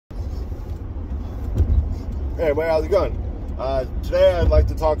Hey everybody, how's it going? Today I'd like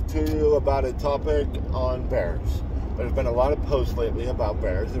to talk to you about a topic on bears. There's been a lot of posts lately about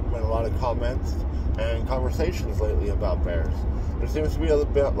bears. There's been a lot of comments and conversations lately about bears. There seems to be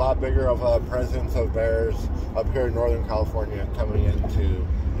a lot bigger of a presence of bears up here in Northern California coming into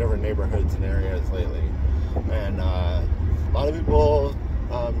different neighborhoods and areas lately. And a lot of people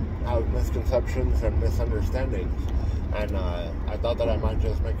have misconceptions and misunderstandings. And I thought that I might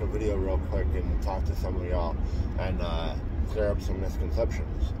just make a video real quick and talk to some of y'all and clear up some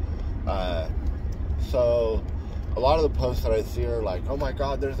misconceptions. So a lot of the posts that I see are like, oh my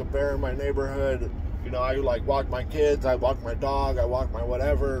God, there's a bear in my neighborhood. You know, I like walk my kids, I walk my dog, I walk my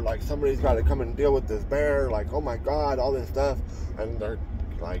whatever. Like somebody's got to come and deal with this bear. Like, oh my God, all this stuff. And they're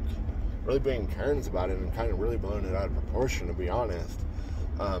like really being Karens about it and kind of really blowing it out of proportion, to be honest.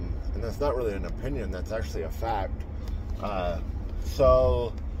 And that's not really an opinion, that's actually a fact.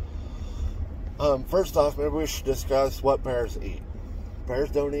 First off, maybe we should discuss what bears eat. Bears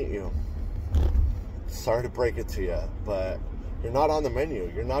don't eat you. Sorry to break it to you, but you're not on the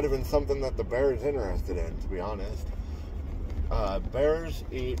menu. You're not even something that the bear is interested in, to be honest. Bears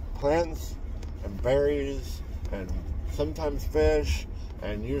eat plants and berries and sometimes fish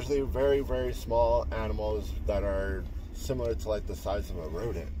and usually very, very small animals that are similar to like the size of a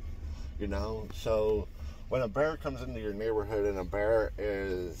rodent, you know? So when a bear comes into your neighborhood and a bear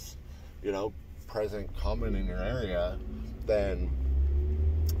is, you know, present, common in your area, then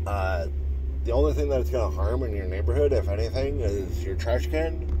the only thing that it's going to harm in your neighborhood, if anything, is your trash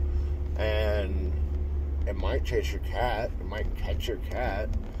can. And it might chase your cat, it might catch your cat,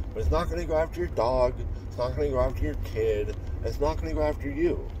 but it's not going to go after your dog, it's not going to go after your kid, it's not going to go after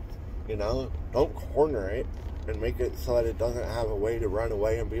you. You know, don't corner it and make it so that it doesn't have a way to run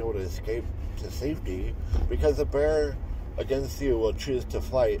away and be able to escape to safety, because a bear against you will choose to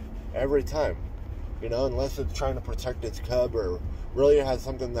fight every time, you know, unless it's trying to protect its cub or really has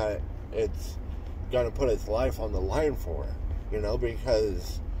something that it's gonna put its life on the line for, you know,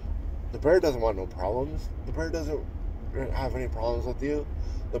 because the bear doesn't want no problems. The bear doesn't have any problems with you.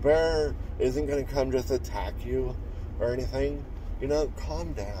 The bear isn't gonna come just attack you or anything, you know.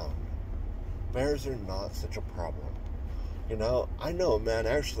 Calm down. Bears are not such a problem. You know, I know a man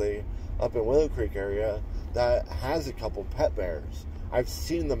actually up in Willow Creek area that has a couple pet bears. I've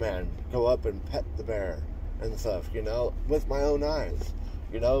seen the man go up and pet the bear and stuff, you know, with my own eyes.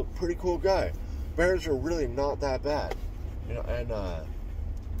 You know, pretty cool guy. Bears are really not that bad. You know, and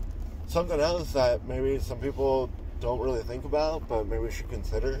something else that maybe some people don't really think about, but maybe we should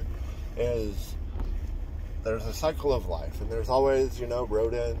consider, is there's a cycle of life, and there's always, you know,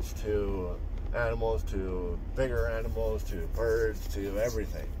 rodents to animals to bigger animals to birds to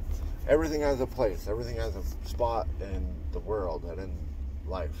everything. Everything has a place. Everything has a spot in the world and in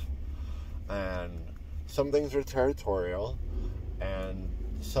life. And some things are territorial, and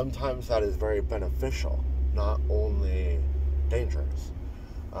sometimes that is very beneficial, not only dangerous.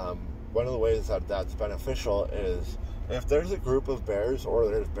 One of the ways that that's beneficial is if there's a group of bears, or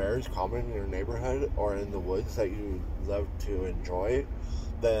there's bears common in your neighborhood or in the woods that you love to enjoy,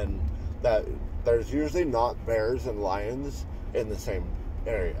 then that there's usually not bears and lions in the same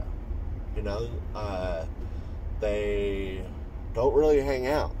area. You know, they don't really hang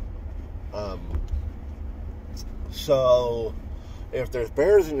out. So if there's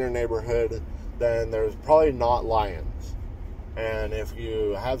bears in your neighborhood, then there's probably not lions. And if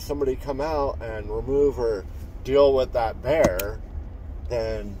you have somebody come out and remove or deal with that bear,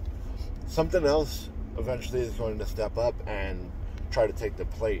 then something else eventually is going to step up and try to take the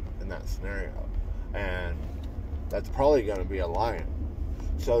plate in that scenario. And that's probably going to be a lion.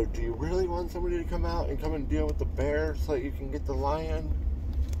 So do you really want somebody to come out and come and deal with the bear so that you can get the lion?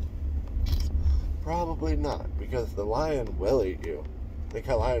 Probably not, because the lion will eat you. The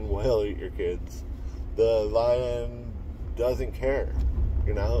lion will eat your kids. The lion doesn't care,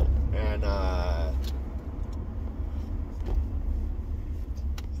 you know? And,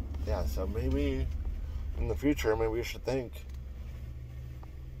 yeah, so maybe in the future, maybe we should think,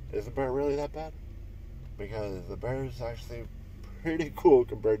 is the bear really that bad? Because the bear is actually pretty cool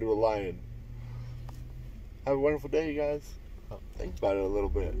compared to a lion. Have a wonderful day, you guys. Think about it a little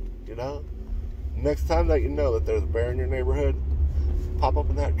bit, you know? Next time that you know that there's a bear in your neighborhood, pop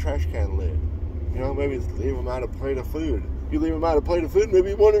open that trash can lid. You know, maybe leave them out a plate of food. You leave them out a plate of food, maybe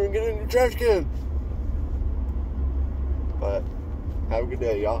you won't even get in your trash can. But have a good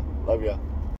day, y'all. Love ya.